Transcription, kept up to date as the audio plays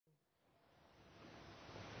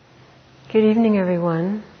Good evening,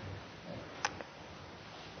 everyone.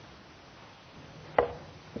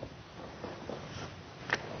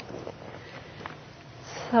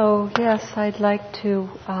 So, yes, I'd like to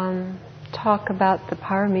talk about the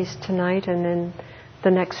Paramis tonight and in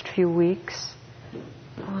the next few weeks.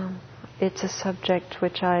 It's a subject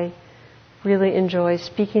which I really enjoy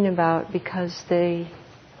speaking about because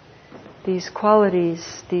these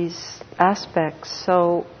qualities, these aspects,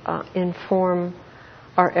 so inform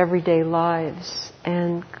our everyday lives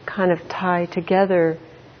and kind of tie together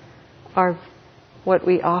what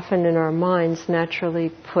we often in our minds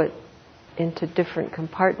naturally put into different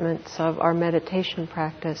compartments of our meditation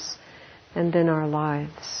practice and then our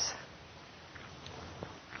lives.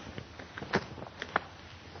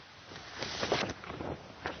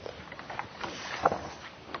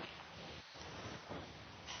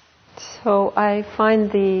 So I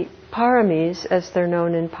find the Paramis, as they're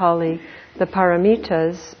known in Pali, the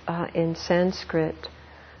Paramitas in Sanskrit,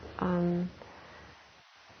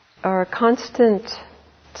 are a constant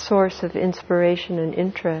source of inspiration and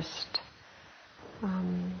interest.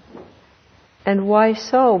 And why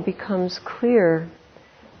so becomes clear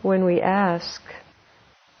when we ask,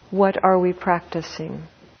 what are we practicing?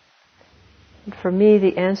 And for me,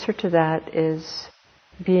 the answer to that is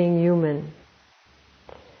being human.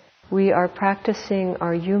 We are practicing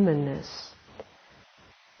our humanness.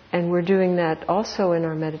 And we're doing that also in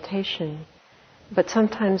our meditation. But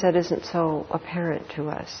sometimes that isn't so apparent to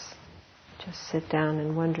us. Just sit down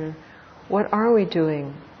and wonder, what are we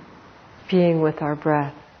doing? Being with our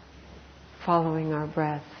breath, following our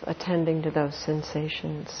breath, attending to those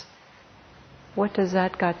sensations. What does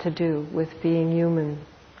that got to do with being human?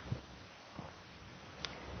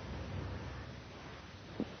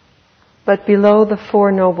 But below the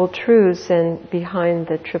Four Noble Truths and behind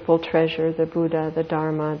the Triple Treasure, the Buddha, the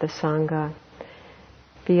Dharma, the Sangha,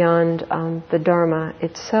 beyond the Dharma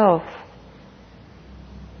itself,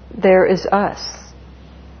 there is us.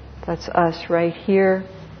 That's us right here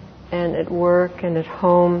and at work and at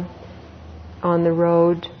home, on the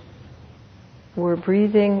road. We're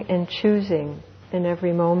breathing and choosing in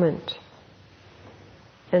every moment.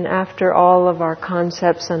 And after all of our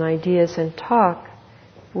concepts and ideas and talk,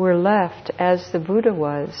 we're left, as the Buddha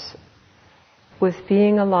was, with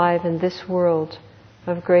being alive in this world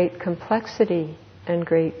of great complexity and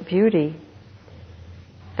great beauty,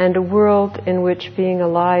 and a world in which being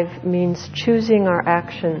alive means choosing our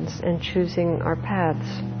actions and choosing our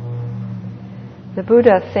paths. The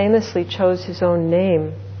Buddha famously chose his own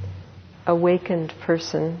name, awakened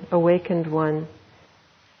person, awakened one,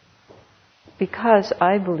 because,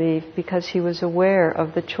 I believe, because he was aware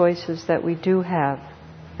of the choices that we do have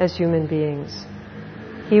as human beings.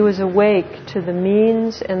 He was awake to the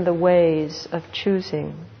means and the ways of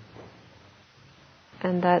choosing.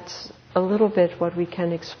 And that's a little bit what we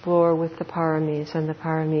can explore with the Paramis and the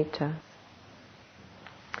Paramita.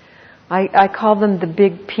 I call them the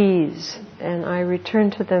big P's, and I return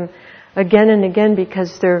to them again and again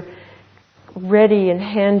because they're ready and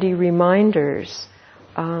handy reminders.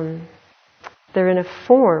 They're in a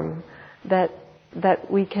form that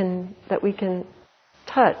we can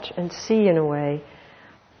touch and see in a way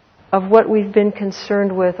of what we've been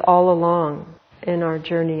concerned with all along in our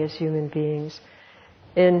journey as human beings,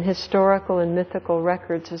 in historical and mythical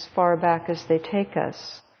records as far back as they take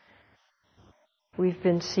us. We've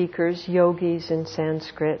been seekers, yogis in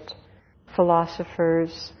Sanskrit,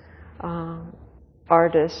 philosophers,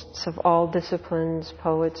 artists of all disciplines,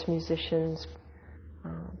 poets, musicians,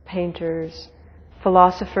 painters,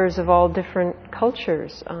 philosophers of all different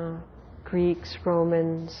cultures, Greeks,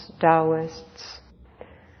 Romans, Taoists,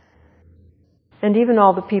 and even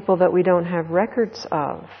all the people that we don't have records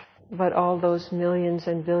of, but all those millions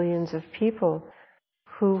and billions of people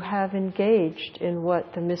who have engaged in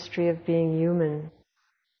what the mystery of being human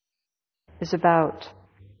is about.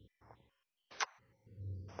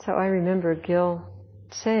 So I remember Gil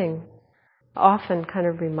saying, often kind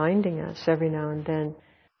of reminding us every now and then,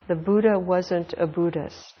 the Buddha wasn't a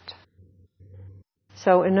Buddhist.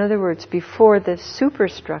 So in other words, before the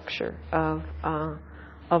superstructure of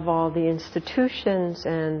all the institutions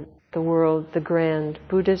and the world, the grand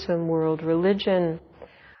Buddhism, world religion,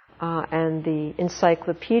 and the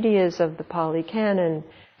encyclopedias of the Pali Canon,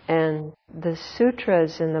 and the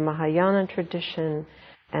sutras in the Mahayana tradition,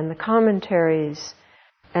 and the commentaries,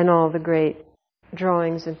 and all the great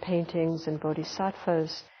drawings and paintings and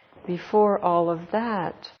bodhisattvas, before all of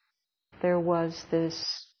that, there was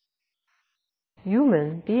this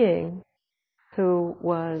human being who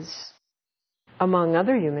was, among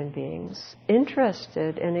other human beings,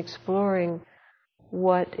 interested in exploring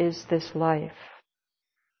what is this life.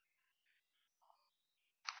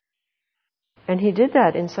 And he did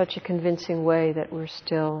that in such a convincing way that we're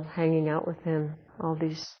still hanging out with him all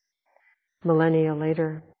these millennia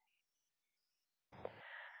later.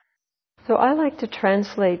 So I like to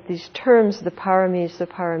translate these terms, the paramis, the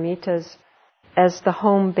paramitas, as the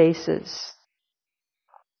home bases.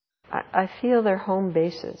 I feel they're home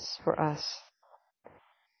bases for us.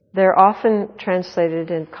 They're often translated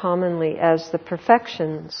in commonly as the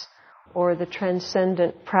perfections or the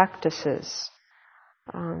transcendent practices,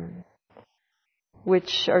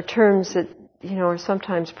 which are terms that, are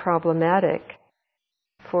sometimes problematic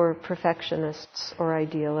for perfectionists or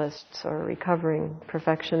idealists or recovering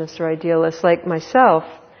perfectionists or idealists like myself,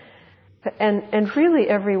 and really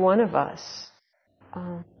every one of us.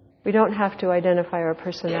 We don't have to identify our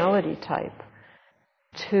personality type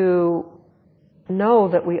to know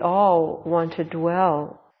that we all want to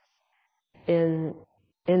dwell in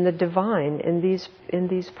the divine, in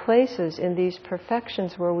these places, in these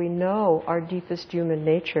perfections where we know our deepest human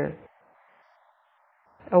nature,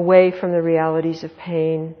 away from the realities of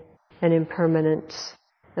pain and impermanence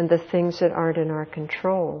and the things that aren't in our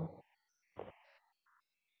control.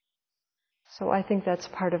 So I think that's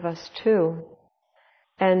part of us too.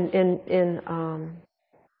 And in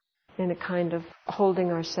a kind of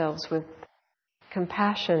holding ourselves with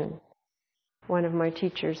compassion. One of my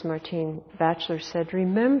teachers, Martine Batchelor, said,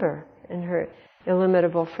 remember, in her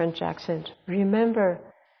illimitable French accent, remember,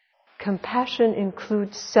 compassion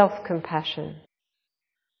includes self-compassion.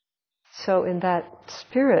 So in that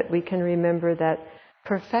spirit, we can remember that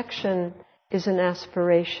perfection is an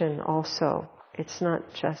aspiration also. It's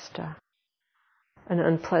not just an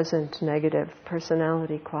unpleasant, negative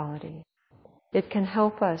personality quality. It can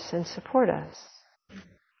help us and support us.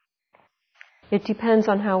 It depends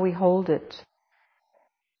on how we hold it.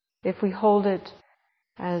 If we hold it,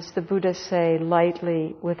 as the Buddhas say,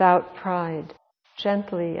 lightly, without pride,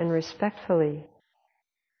 gently and respectfully,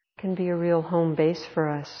 it can be a real home base for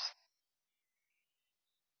us.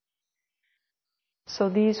 So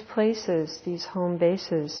these places, these home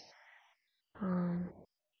bases,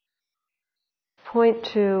 point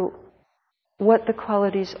to what the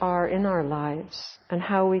qualities are in our lives and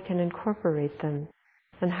how we can incorporate them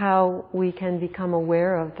and how we can become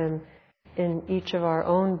aware of them in each of our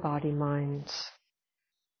own body-minds.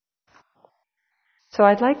 So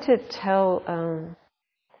I'd like to tell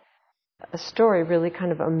a story, really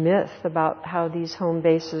kind of a myth, about how these home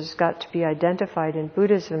bases got to be identified in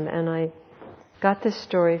Buddhism, and I got this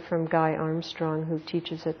story from Guy Armstrong, who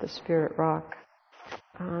teaches at the Spirit Rock.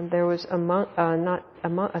 There was a monk,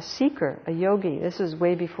 a seeker, a yogi. This is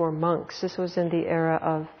way before monks. This was in the era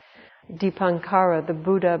of Dipankara, the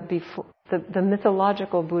Buddha before the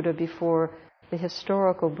mythological Buddha before the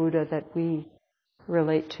historical Buddha that we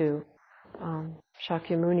relate to,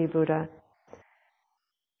 Shakyamuni Buddha.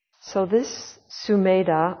 So this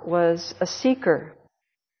Sumedha was a seeker,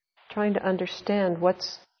 trying to understand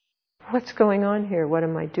what's going on here. What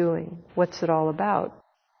am I doing? What's it all about?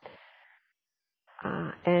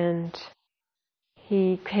 And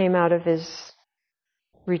he came out of his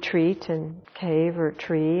retreat and cave or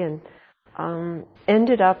tree and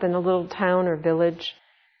ended up in a little town or village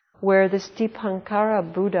where this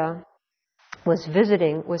Dipankara Buddha was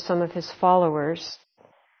visiting with some of his followers.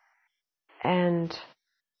 And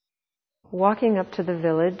walking up to the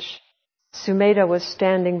village, Sumedha was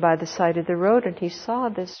standing by the side of the road, and he saw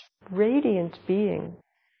this radiant being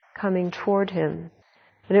coming toward him.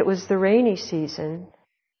 And it was the rainy season,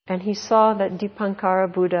 and he saw that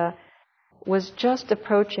Dipankara Buddha was just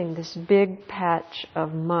approaching this big patch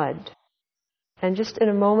of mud. And just in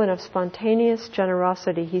a moment of spontaneous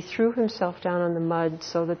generosity, he threw himself down on the mud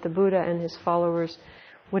so that the Buddha and his followers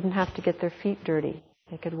wouldn't have to get their feet dirty.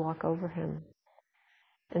 They could walk over him.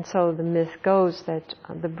 And so the myth goes that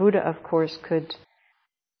the Buddha, of course, could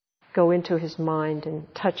go into his mind and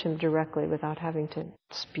touch him directly without having to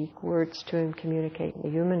speak words to him, communicate in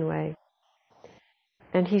a human way.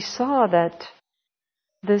 And he saw that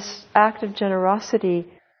this act of generosity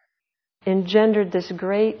engendered this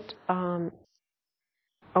great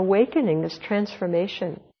awakening, this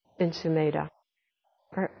transformation in Sumedha.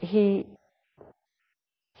 He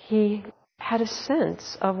had a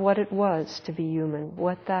sense of what it was to be human,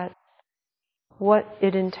 what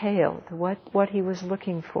it entailed, what he was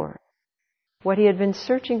looking for. What he had been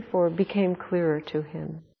searching for became clearer to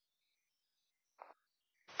him.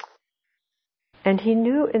 And he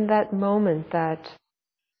knew in that moment that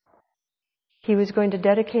he was going to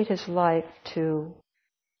dedicate his life to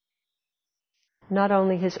not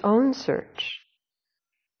only his own search,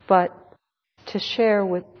 but to share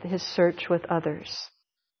with his search with others.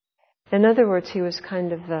 In other words, he was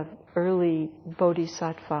kind of the early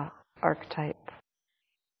bodhisattva archetype.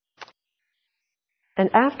 And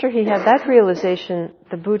after he had that realization,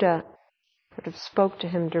 the Buddha sort of spoke to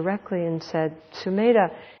him directly and said, Sumedha,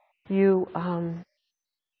 you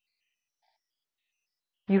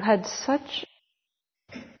had such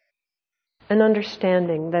an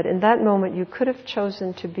understanding that in that moment you could have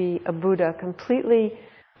chosen to be a Buddha, completely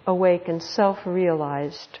awake and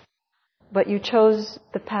self-realized, but you chose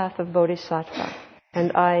the path of Bodhisattva,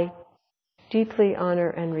 and I deeply honor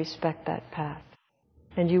and respect that path.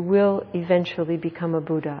 And you will eventually become a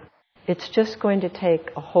Buddha. It's just going to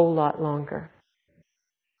take a whole lot longer.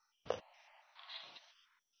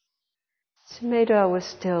 Sumedha was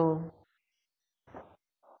still,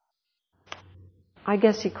 I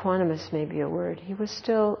guess equanimous may be a word. He was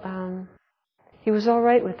still, he was all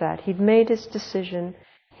right with that. He'd made his decision.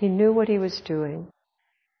 He knew what he was doing.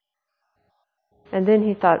 And then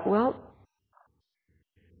he thought, well,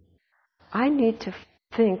 I need to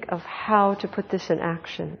think of how to put this in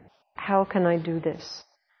action. How can I do this?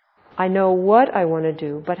 I know what I want to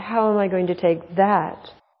do, but how am I going to take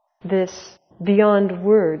this beyond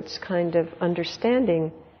words kind of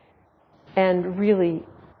understanding and really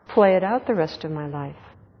play it out the rest of my life?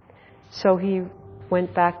 So he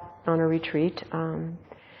went back on a retreat,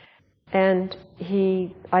 and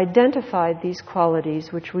he identified these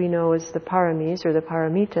qualities, which we know as the Paramis or the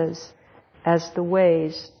Paramitas, as the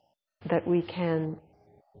ways that we can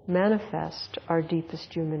manifest our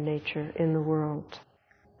deepest human nature in the world.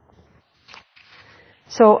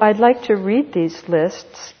 So I'd like to read these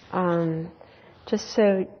lists, just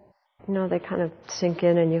so they kind of sink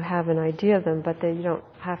in and you have an idea of them, but you don't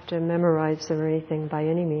have to memorize them or anything by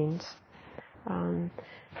any means.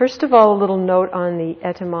 First of all, a little note on the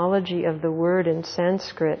etymology of the word in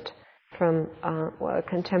Sanskrit from a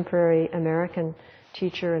contemporary American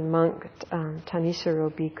teacher and monk, Thanissaro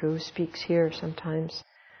Bhikkhu, who speaks here sometimes.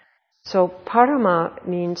 So parama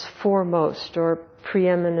means foremost or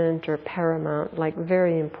preeminent or paramount, like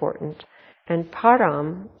very important. And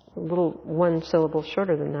param, a little one syllable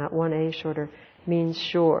shorter than that, one A shorter, means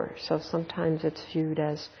shore. So sometimes it's viewed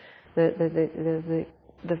as the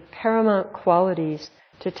paramount qualities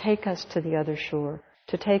to take us to the other shore,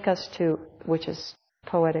 to take us to, which is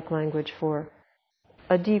poetic language for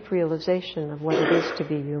a deep realization of what it is to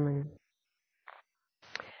be human.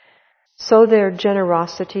 So they're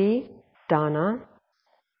generosity, dana,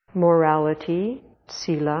 morality,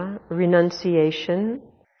 sila, renunciation,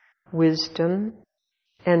 wisdom,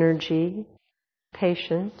 energy,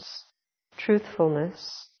 patience,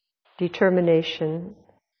 truthfulness, determination,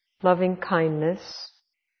 loving kindness,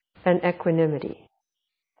 and equanimity.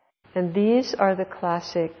 And these are the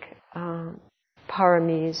classic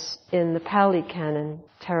paramis in the Pali Canon,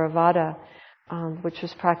 Theravada, which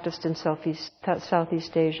was practiced in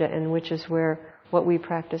Southeast Asia, and which is where what we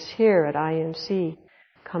practice here at IMC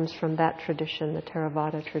comes from that tradition, the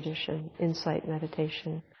Theravada tradition, insight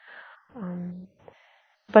meditation.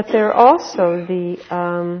 But there are also the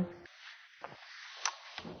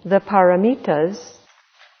paramitas,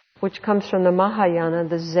 which comes from the Mahayana,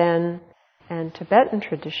 the Zen and Tibetan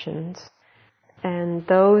traditions, and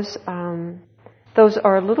those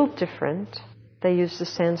are a little different. They use the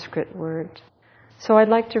Sanskrit word. So I'd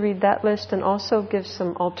like to read that list and also give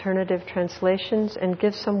some alternative translations and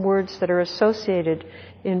give some words that are associated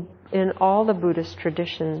in all the Buddhist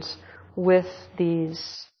traditions with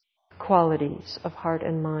these qualities of heart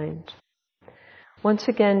and mind. Once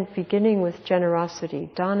again, beginning with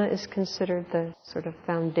generosity, dana is considered the sort of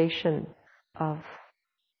foundation of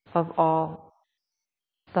all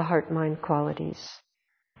the heart-mind qualities.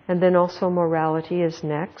 And then also morality is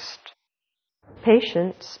next.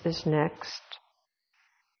 Patience is next.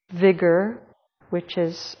 Vigor, which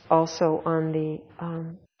is also on the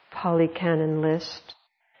Pali Canon list.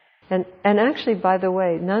 And actually, by the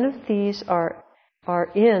way, none of these are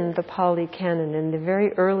in the Pali Canon. In the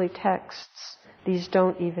very early texts, these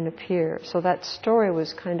don't even appear. So that story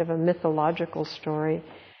was kind of a mythological story.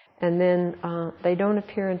 And then they don't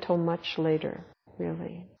appear until much later,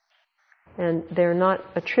 really. And they're not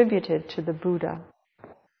attributed to the Buddha.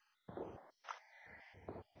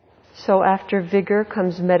 So after vigor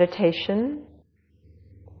comes meditation,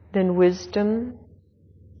 then wisdom.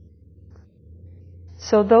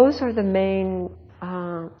 So those are the main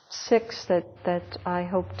 6 that I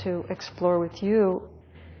hope to explore with you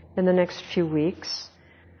in the next few weeks.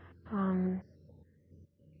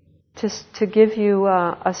 To give you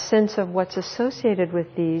a sense of what's associated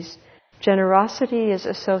with these, generosity is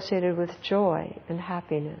associated with joy and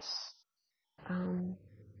happiness.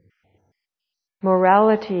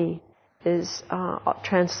 Morality is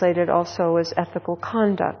translated also as ethical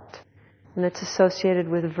conduct. And it's associated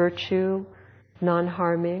with virtue,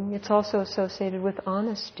 non-harming. It's also associated with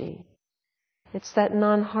honesty. It's that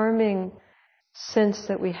non-harming sense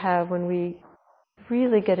that we have when we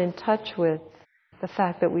really get in touch with the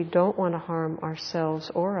fact that we don't want to harm ourselves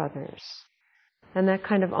or others. And that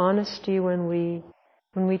kind of honesty, when we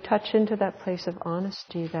touch into that place of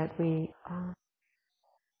honesty, that we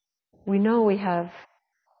know we have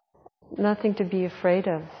nothing to be afraid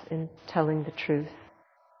of in telling the truth,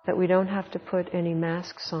 that we don't have to put any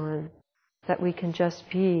masks on, that we can just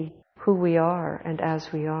be who we are and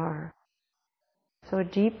as we are. So a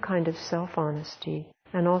deep kind of self-honesty,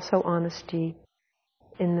 and also honesty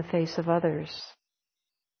in the face of others.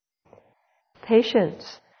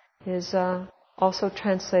 Patience is also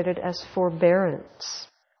translated as forbearance.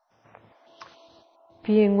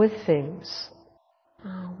 Being with things,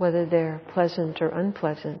 whether they're pleasant or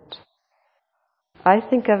unpleasant. I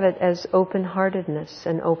think of it as open-heartedness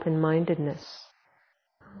and open-mindedness.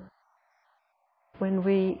 When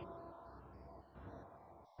we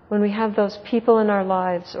have those people in our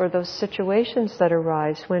lives or those situations that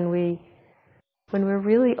arise, when we're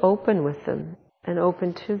really open with them and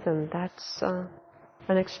open to them, that's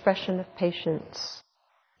an expression of patience.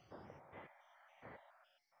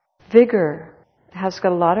 Vigor has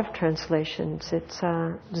got a lot of translations. It's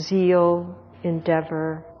zeal,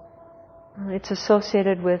 endeavor. It's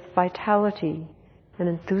associated with vitality and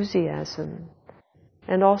enthusiasm,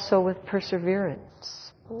 and also with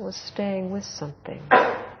perseverance, with staying with something,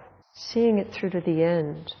 seeing it through to the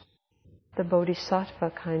end, the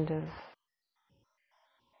bodhisattva kind of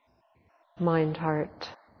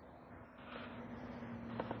mind-heart.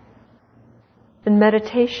 And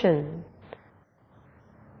meditation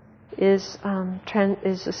is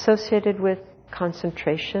associated with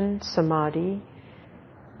concentration, samadhi,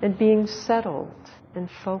 and being settled and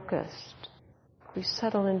focused. We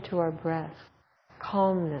settle into our breath,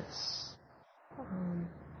 calmness.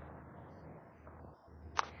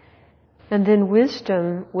 And then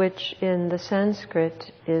wisdom, which in the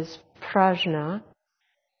Sanskrit is prajna,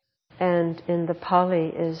 and in the Pali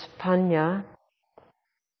is panya,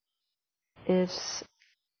 is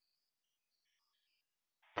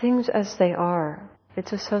things as they are.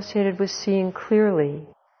 It's associated with seeing clearly,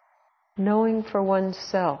 knowing for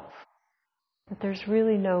oneself that there's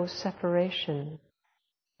really no separation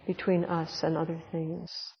between us and other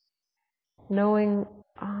things. Knowing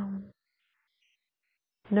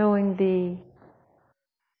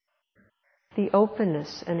the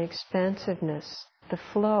openness and expansiveness, the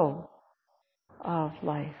flow of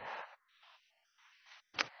life.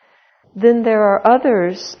 Then there are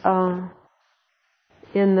others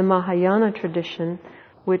in the Mahayana tradition,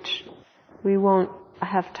 which we won't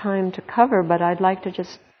have time to cover, but I'd like to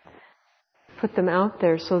just put them out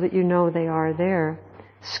there so that you know they are there.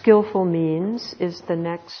 Skillful means is the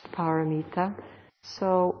next paramita.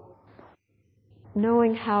 So,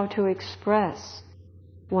 knowing how to express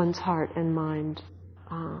one's heart and mind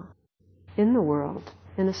in the world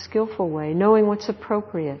in a skillful way, knowing what's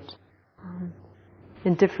appropriate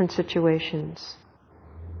in different situations.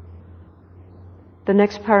 The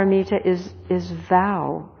next paramita is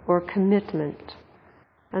vow or commitment,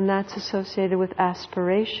 and that's associated with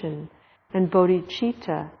aspiration and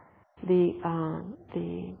bodhicitta, the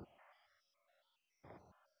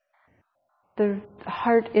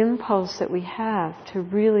heart impulse that we have to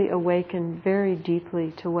really awaken very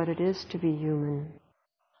deeply to what it is to be human.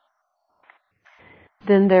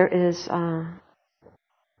 Then there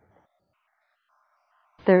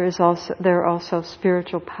are also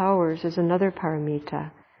spiritual powers is another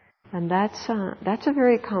paramita, and that's a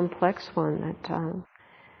very complex one.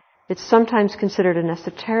 It's sometimes considered an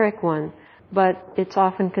esoteric one, but it's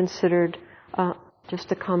often considered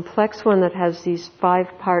just a complex one that has these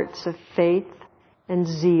 5 parts of faith and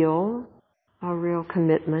zeal, a real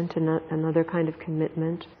commitment, another kind of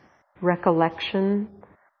commitment, recollection,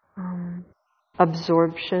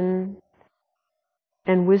 absorption,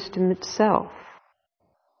 and wisdom itself.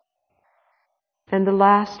 And the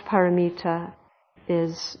last paramita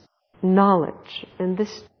is knowledge, and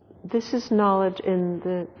this is knowledge in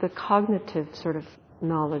the cognitive sort of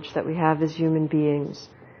knowledge that we have as human beings.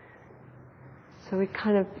 So it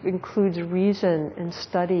kind of includes reason and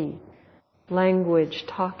study, language,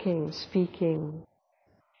 talking, speaking,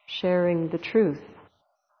 sharing the truth.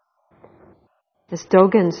 As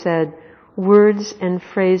Dogen said, words and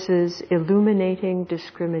phrases illuminating,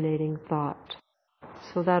 discriminating thought.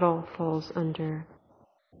 So that all falls under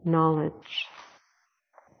knowledge.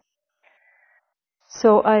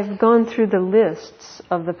 So I've gone through the lists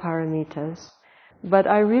of the paramitas, but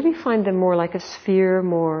I really find them more like a sphere,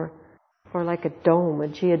 more or like a dome, a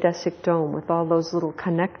geodesic dome with all those little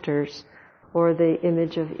connectors, or the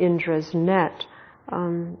image of Indra's net,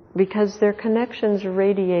 because their connections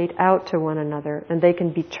radiate out to one another, and they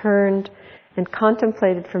can be turned and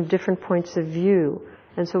contemplated from different points of view.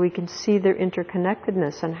 And so we can see their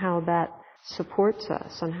interconnectedness and how that supports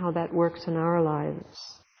us and how that works in our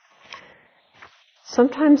lives.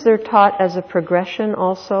 Sometimes they're taught as a progression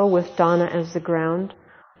also, with dana as the ground.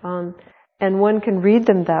 And one can read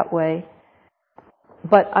them that way.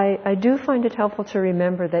 But I do find it helpful to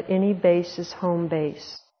remember that any base is home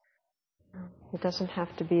base. It doesn't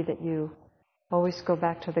have to be that you always go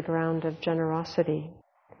back to the ground of generosity.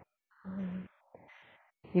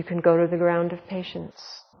 You can go to the ground of patience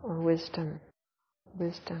or wisdom.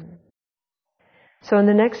 So in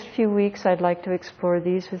the next few weeks, I'd like to explore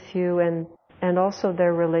these with you and also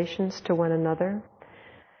their relations to one another.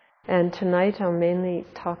 And tonight I'll mainly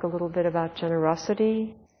talk a little bit about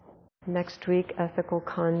generosity. Next week, ethical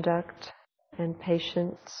conduct and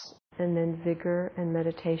patience, and then vigor and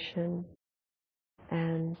meditation,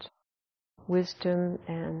 and wisdom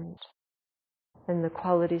and the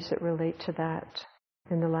qualities that relate to that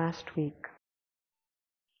in the last week.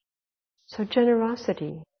 So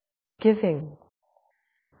generosity, giving.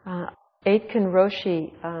 Aitken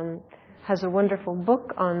Roshi has a wonderful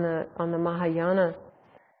book on the Mahayana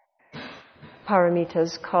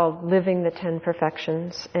Paramitas called Living the 10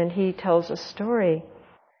 Perfections, and he tells a story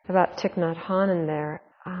about Thich Nhat Hanh in there,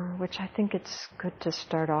 which I think it's good to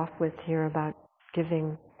start off with here about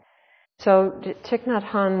giving. So Thich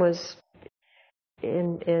Nhat Hanh was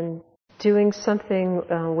in doing something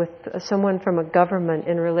with someone from a government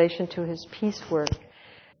in relation to his peace work,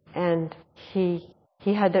 and he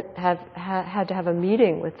had to have a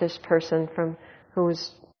meeting with this person who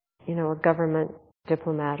was, a government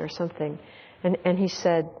diplomat or something. And he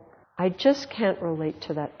said, I just can't relate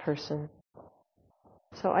to that person.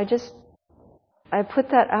 So I put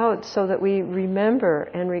that out so that we remember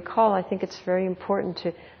and recall. I think it's very important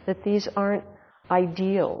that these aren't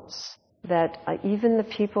ideals, that even the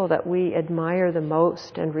people that we admire the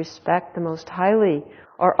most and respect the most highly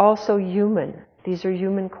are also human. These are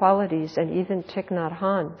human qualities. And even Thich Nhat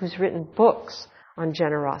Hanh, who's written books on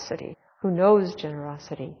generosity, who knows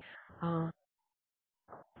generosity,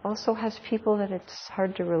 also has people that it's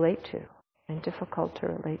hard to relate to and difficult to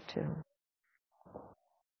relate to.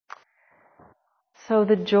 So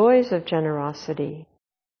the joys of generosity,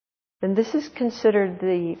 and this is considered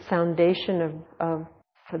the foundation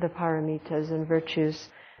for the paramitas and virtues,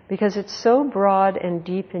 because it's so broad and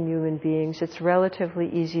deep in human beings, it's relatively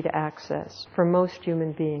easy to access for most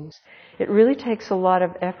human beings. It really takes a lot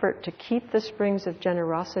of effort to keep the springs of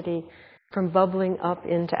generosity from bubbling up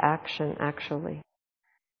into action, actually.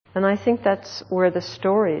 And I think that's where the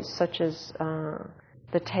stories, such as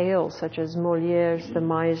the tales, such as Molière's The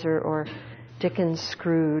Miser, or Dickens'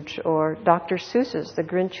 Scrooge, or Dr. Seuss's The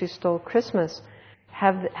Grinch Who Stole Christmas,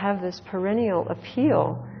 have this perennial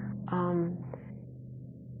appeal,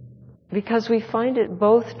 because we find it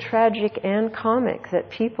both tragic and comic that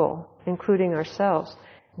people, including ourselves,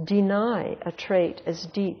 deny a trait as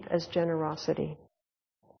deep as generosity.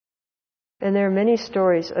 And there are many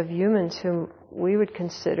stories of humans whom we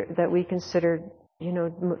consider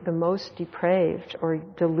the most depraved or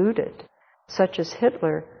deluded, such as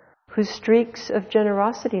Hitler, whose streaks of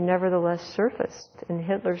generosity nevertheless surfaced. In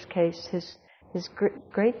Hitler's case, his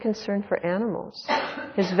great concern for animals,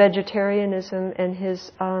 his vegetarianism, and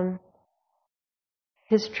his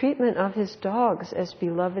treatment of his dogs as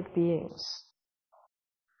beloved beings.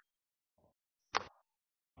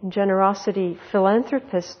 In generosity,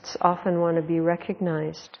 philanthropists often want to be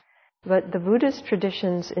recognized, but the Buddhist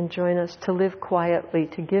traditions enjoin us to live quietly,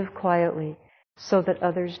 to give quietly, so that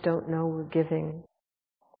others don't know we're giving.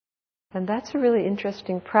 And that's a really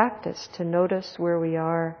interesting practice, to notice where we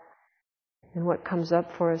are and what comes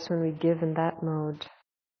up for us when we give in that mode.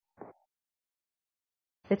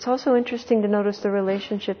 It's also interesting to notice the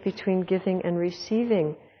relationship between giving and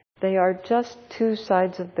receiving. They are just two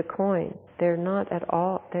sides of the coin. They're not at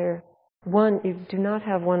all, they're one. You do not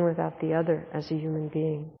have one without the other as a human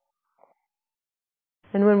being.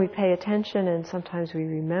 And when we pay attention, and sometimes we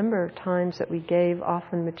remember times that we gave,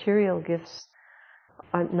 often material gifts,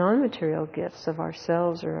 non-material gifts of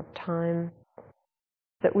ourselves or of time,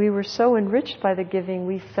 that we were so enriched by the giving,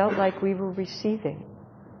 we felt like we were receiving.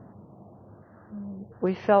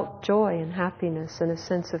 We felt joy and happiness and a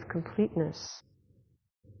sense of completeness.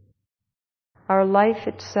 Our life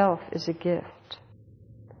itself is a gift,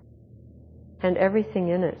 and everything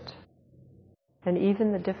in it, and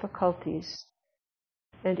even the difficulties,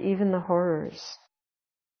 and even the horrors.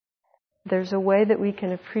 there's a way that we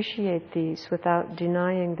can appreciate these without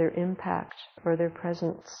denying their impact or their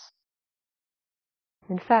presence.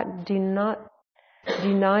 In fact,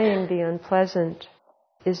 denying the unpleasant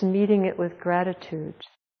is meeting it with gratitude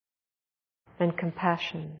and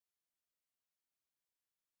compassion.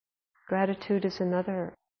 Gratitude is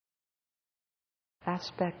another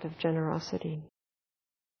aspect of generosity.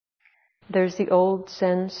 There's the old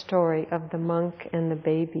Zen story of the monk and the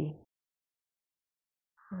baby.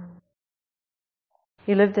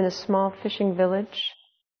 He lived in a small fishing village,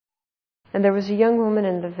 and there was a young woman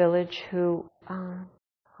in the village who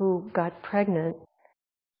got pregnant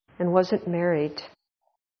and wasn't married.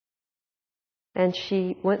 And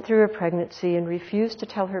she went through her pregnancy and refused to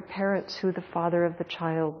tell her parents who the father of the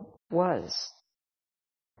child was.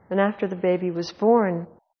 And after the baby was born,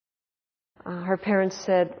 her parents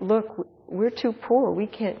said, "Look, we're too poor. We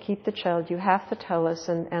can't keep the child. You have to tell us,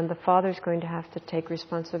 and the father's going to have to take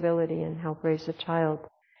responsibility and help raise the child."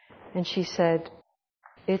 And she said,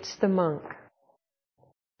 "It's the monk."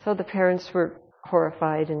 So the parents were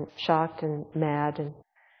horrified and shocked and mad and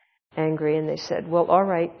angry, and they said, "Well, all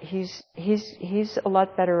right, he's a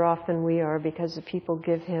lot better off than we are, because the people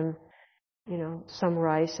give him, some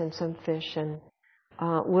rice and some fish, and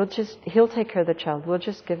he'll take care of the child. We'll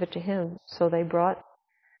just give it to him." So they brought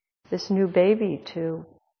this new baby to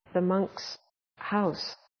the monk's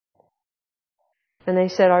house. And they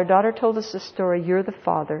said, "Our daughter told us the story. You're the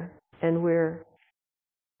father, and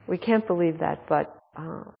we can't believe that, but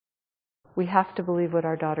we have to believe what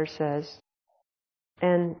our daughter says.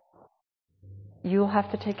 And you'll have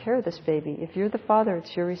to take care of this baby. If you're the father,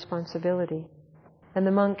 it's your responsibility." And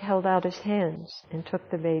the monk held out his hands and took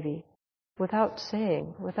the baby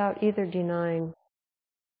without either denying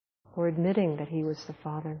or admitting that he was the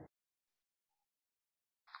father.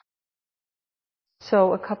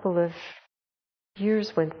 So a couple of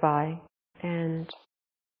years went by, and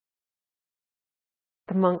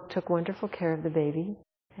the monk took wonderful care of the baby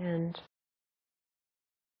and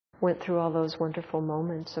went through all those wonderful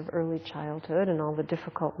moments of early childhood and all the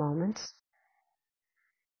difficult moments.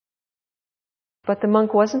 But the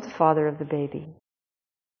monk wasn't the father of the baby.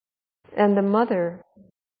 And the mother,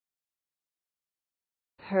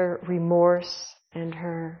 her remorse and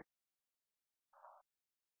her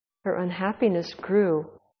unhappiness grew,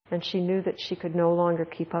 and she knew that she could no longer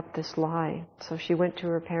keep up this lie. So she went to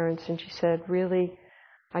her parents and she said, "Really,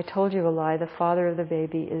 I told you a lie. The father of the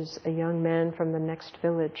baby is a young man from the next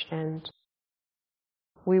village, and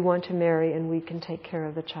we want to marry and we can take care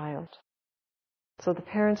of the child." So the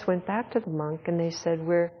parents went back to the monk and they said,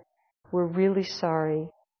 We're really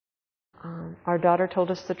sorry. Our daughter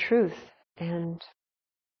told us the truth, and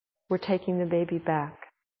we're taking the baby back,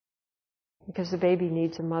 because the baby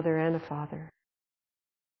needs a mother and a father."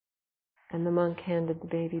 And the monk handed the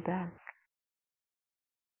baby back.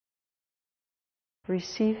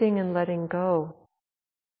 Receiving and letting go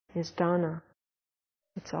is dana.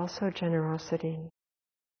 It's also generosity.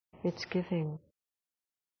 It's giving.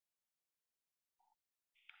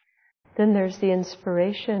 Then there's the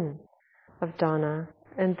inspiration of dana,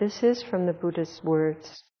 and this is from the Buddha's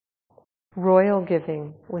words: royal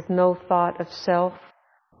giving with no thought of self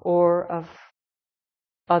or of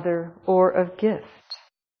other or of gift.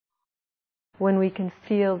 When we can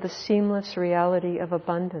feel the seamless reality of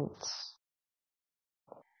abundance.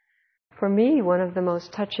 For me, one of the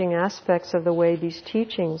most touching aspects of the way these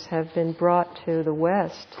teachings have been brought to the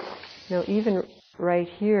West, even right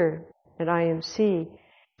here at IMC,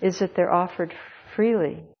 is that they're offered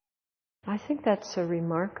freely. I think that's a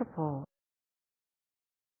remarkable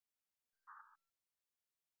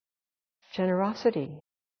generosity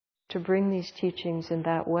to bring these teachings in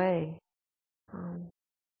that way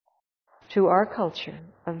to our culture,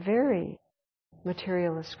 a very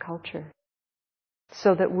materialist culture,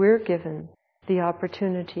 so that we're given the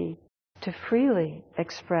opportunity to freely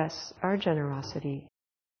express our generosity,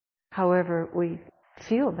 however we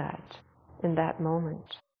feel that in that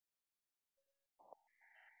moment.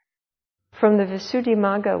 From the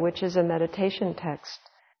Visuddhimagga, which is a meditation text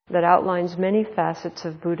that outlines many facets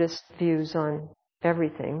of Buddhist views on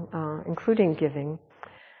everything, including giving,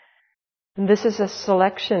 and this is a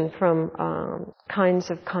selection from kinds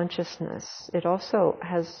of consciousness. It also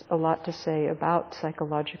has a lot to say about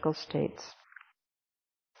psychological states.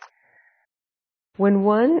 When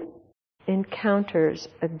one encounters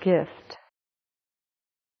a gift,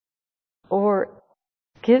 or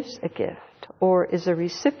gives a gift, or is a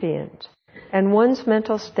recipient, and one's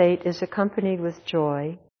mental state is accompanied with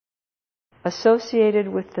joy, associated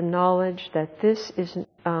with the knowledge that this is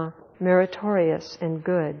meritorious and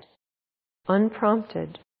good,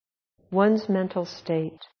 unprompted, one's mental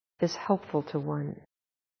state is helpful to one.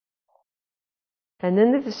 And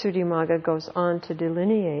then the Visuddhimagga goes on to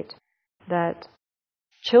delineate that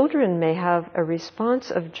children may have a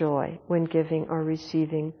response of joy when giving or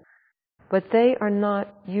receiving, but they are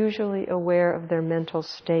not usually aware of their mental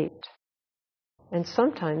state. And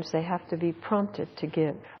sometimes they have to be prompted to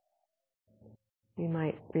give. You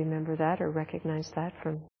might remember that or recognize that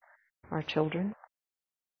from our children.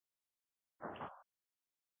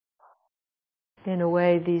 In a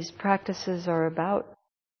way, these practices are about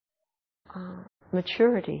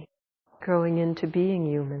maturity, growing into being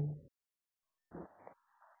human.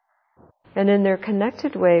 And in their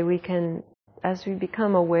connected way, we can, as we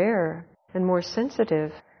become aware and more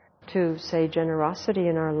sensitive to, say, generosity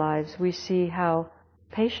in our lives, we see how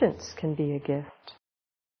patience can be a gift,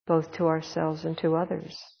 both to ourselves and to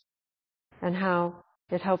others, and how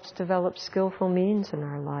it helps develop skillful means in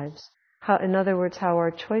our lives. How, in other words, how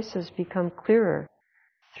our choices become clearer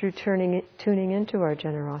through tuning into our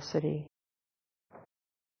generosity.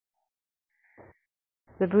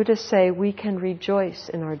 The Buddhists say we can rejoice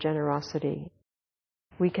in our generosity.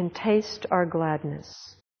 We can taste our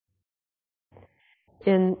gladness.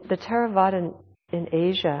 In the Theravada in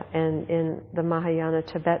Asia and in the Mahayana,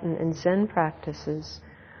 Tibetan, and Zen practices,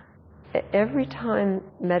 every time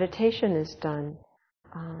meditation is done,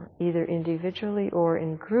 either individually or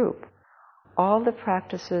in group, all the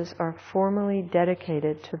practices are formally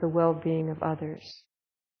dedicated to the well-being of others.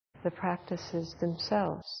 The practices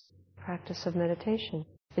themselves, practice of meditation,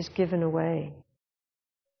 is given away.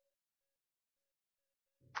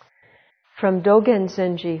 From Dogen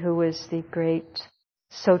Zenji, who was the great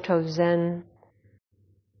Soto Zen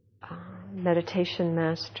meditation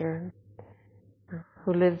master,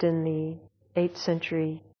 who lived in the 8th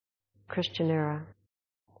century Christian era.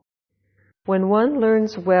 When one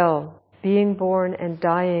learns well, being born and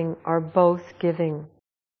dying are both giving.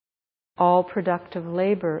 All productive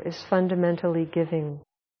labor is fundamentally giving.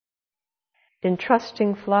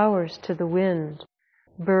 Entrusting flowers to the wind,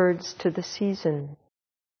 birds to the season,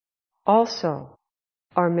 also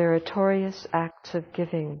are meritorious acts of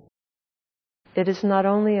giving. It is not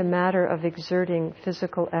only a matter of exerting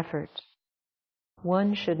physical effort.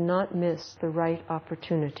 One should not miss the right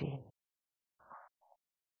opportunity.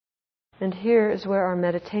 And here is where our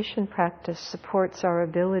meditation practice supports our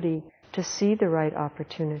ability to see the right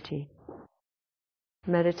opportunity.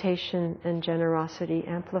 Meditation and generosity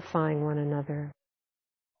amplifying one another.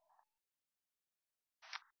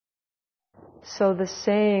 So the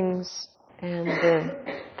sayings and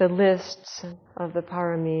the lists of the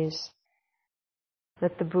Paramis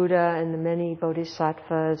that the Buddha and the many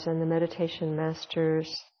bodhisattvas and the meditation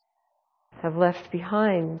masters have left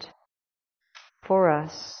behind for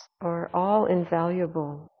us are all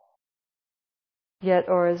invaluable, yet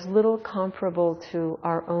are as little comparable to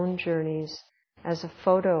our own journeys as a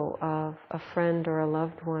photo of a friend or a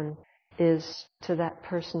loved one is to that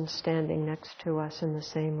person standing next to us in the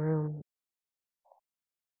same room.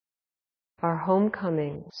 Our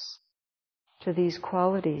homecomings to these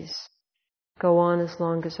qualities go on as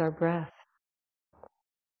long as our breath.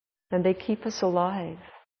 And they keep us alive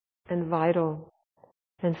and vital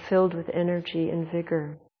and filled with energy and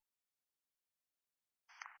vigor.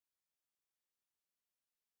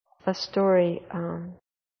 A story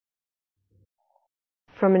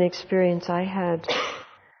from an experience I had.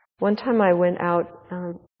 One time I went out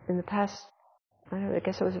in the past, I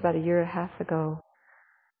guess it was about a year and a half ago.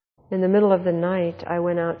 In the middle of the night, I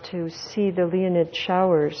went out to see the Leonid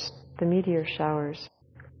showers, the meteor showers.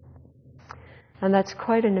 And that's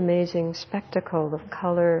quite an amazing spectacle of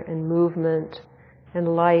color and movement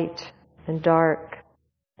and light and dark.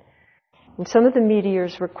 And some of the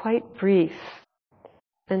meteors were quite brief,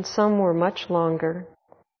 and some were much longer.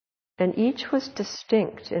 And each was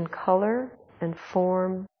distinct in color and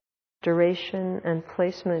form, duration and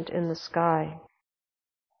placement in the sky.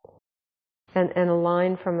 And a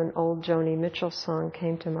line from an old Joni Mitchell song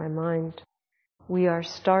came to my mind. We are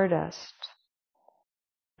stardust,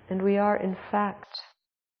 and we are in fact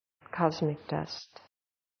cosmic dust,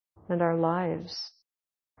 and our lives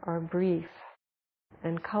are brief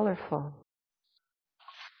and colorful.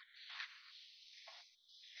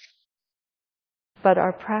 But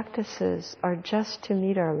our practices are just to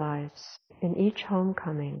meet our lives in each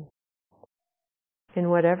homecoming, in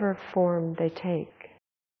whatever form they take,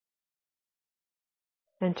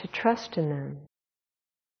 and to trust in them,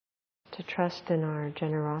 to trust in our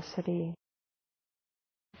generosity,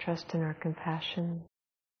 trust in our compassion,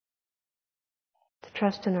 to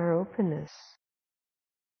trust in our openness,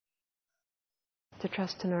 to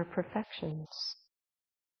trust in our perfections.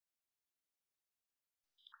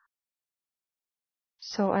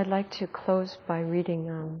 So I'd like to close by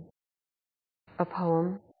reading a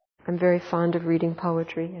poem. I'm very fond of reading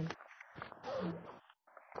poetry. And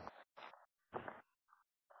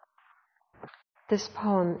this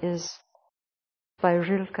poem is by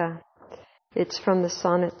Rilke. It's from the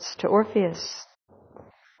Sonnets to Orpheus,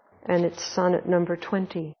 and it's sonnet number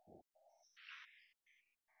 20.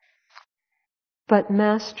 But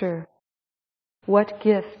Master, what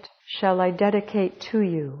gift shall I dedicate to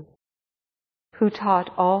you, who taught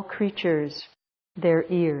all creatures their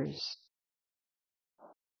ears?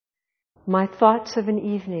 My thoughts of an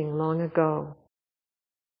evening long ago.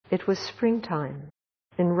 It was springtime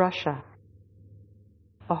in Russia.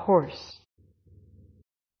 A horse.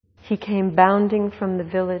 He came bounding from the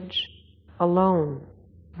village, alone,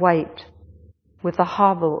 white, with a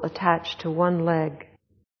hobble attached to one leg,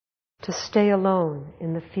 to stay alone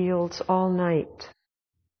in the fields all night.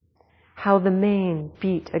 How the mane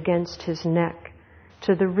beat against his neck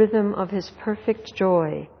to the rhythm of his perfect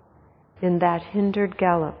joy in that hindered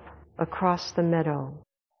gallop across the meadow.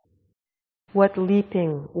 What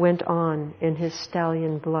leaping went on in his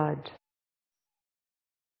stallion blood.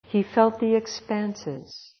 He felt the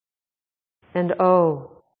expanses, and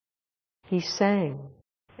oh, he sang,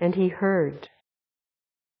 and he heard.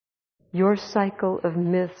 Your cycle of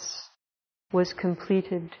myths was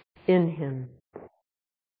completed in him.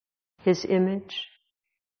 His image,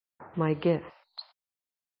 my gift.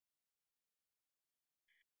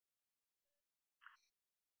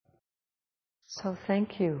 So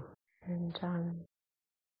thank you. And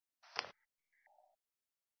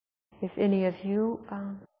if any of you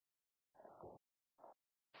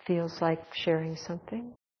feels like sharing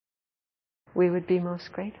something, we would be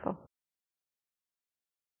most grateful.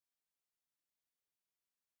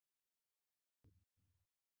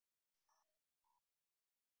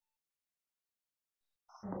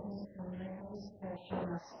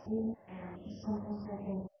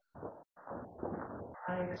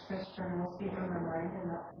 I expressed from mostly from my mind and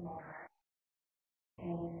not from my heart.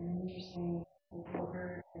 And you're saying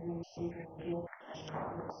over and then savor guilt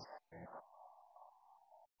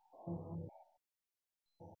and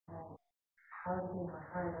how to get my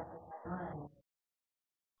heart up with my mind.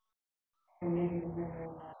 And maybe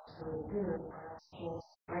remembering that's really good, perhaps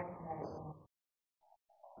just recognizing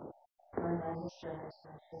my mind is generous,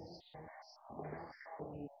 my face is generous, and that's how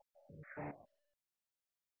we correct.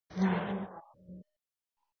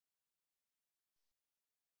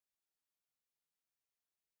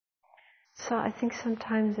 So I think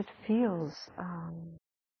sometimes it feels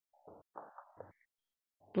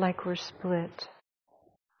like we're split,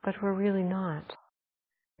 but we're really not.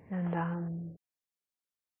 And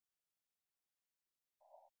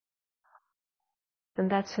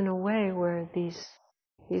that's in a way where these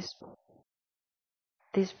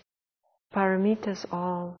paramitas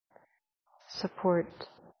all support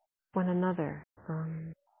one another.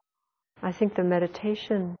 I think the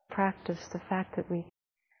meditation practice, the fact that we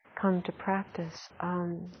come to practice,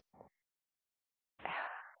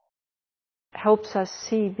 helps us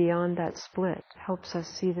see beyond that split, helps us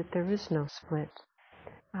see that there is no split.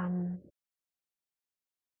 And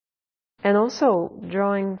also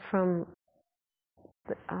drawing from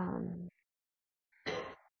the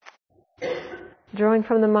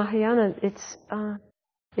Mahayana,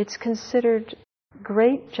 it's considered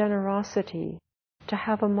great generosity to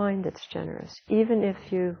have a mind that's generous, even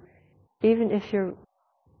if you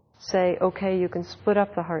say, okay, you can split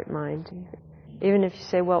up the heart-mind, even if you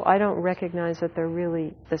say, well, I don't recognize that they're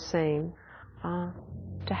really the same,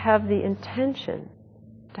 to have the intention,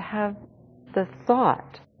 to have the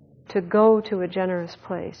thought to go to a generous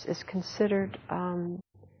place is considered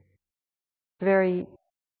very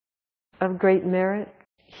of great merit,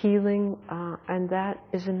 healing, and that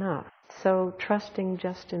is enough. So trusting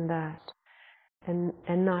just in that, and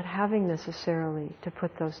not having necessarily to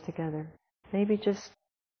put those together. Maybe just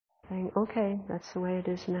saying, okay, that's the way it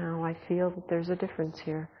is now. I feel that there's a difference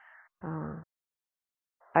here.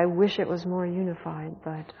 I wish it was more unified,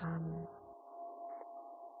 but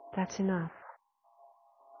that's enough.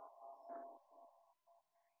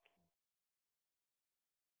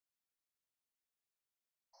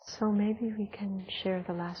 So maybe we can share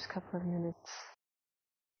the last couple of minutes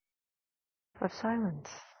of silence.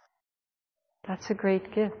 That's a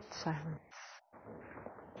great gift, silence.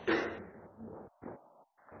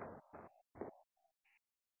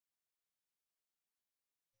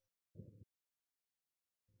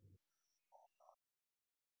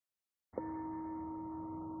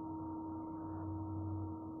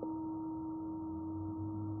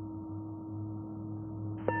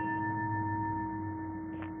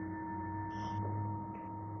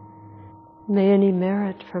 May any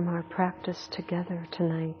merit from our practice together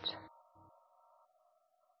tonight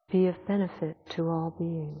be of benefit to all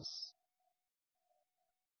beings.